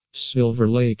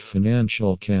Silverlake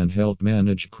Financial can help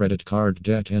manage credit card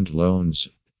debt and loans.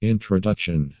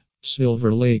 Introduction.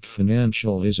 Silverlake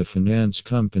Financial is a finance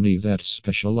company that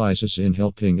specializes in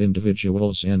helping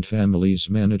individuals and families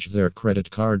manage their credit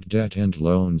card debt and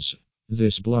loans.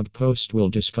 This blog post will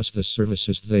discuss the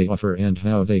services they offer and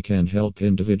how they can help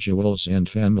individuals and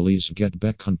families get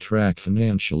back on track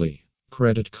financially.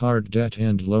 Credit card debt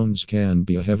and loans can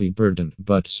be a heavy burden,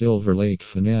 but Silverlake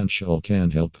Financial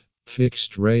can help.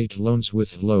 Fixed rate loans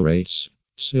with low rates.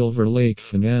 Silverlake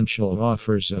Financial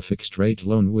offers a fixed rate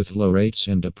loan with low rates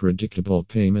and a predictable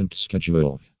payment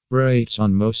schedule. Rates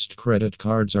on most credit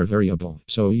cards are variable,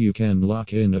 so you can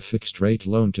lock in a fixed rate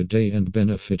loan today and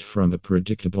benefit from a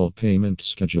predictable payment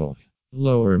schedule.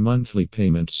 Lower monthly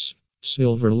payments.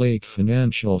 Silverlake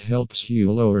Financial helps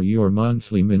you lower your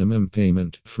monthly minimum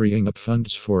payment, freeing up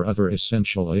funds for other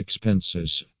essential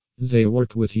expenses. They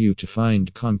work with you to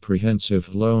find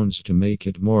comprehensive loans to make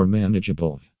it more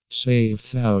manageable. Save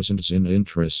thousands in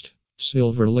interest.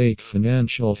 Silverlake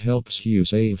Financial helps you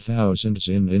save thousands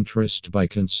in interest by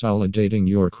consolidating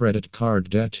your credit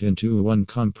card debt into one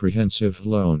comprehensive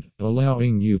loan,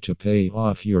 allowing you to pay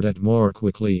off your debt more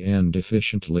quickly and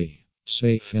efficiently.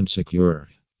 Safe and secure.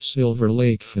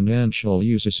 Silverlake Financial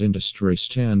uses industry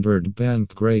standard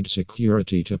bank grade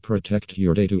security to protect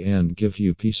your data and give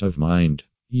you peace of mind.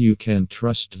 You can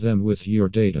trust them with your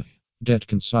data. Debt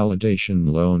consolidation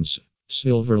loans.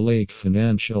 Silverlake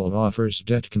Financial offers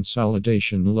debt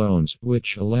consolidation loans,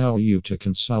 which allow you to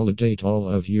consolidate all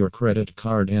of your credit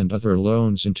card and other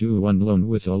loans into one loan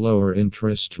with a lower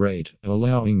interest rate,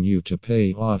 allowing you to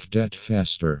pay off debt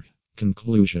faster.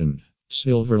 Conclusion.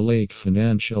 Silverlake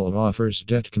Financial offers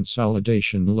debt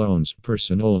consolidation loans,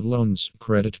 personal loans,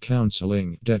 credit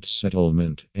counseling, debt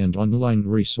settlement, and online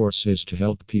resources to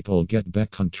help people get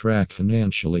back on track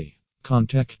financially.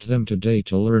 Contact them today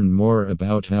to learn more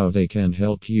about how they can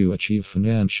help you achieve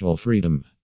financial freedom.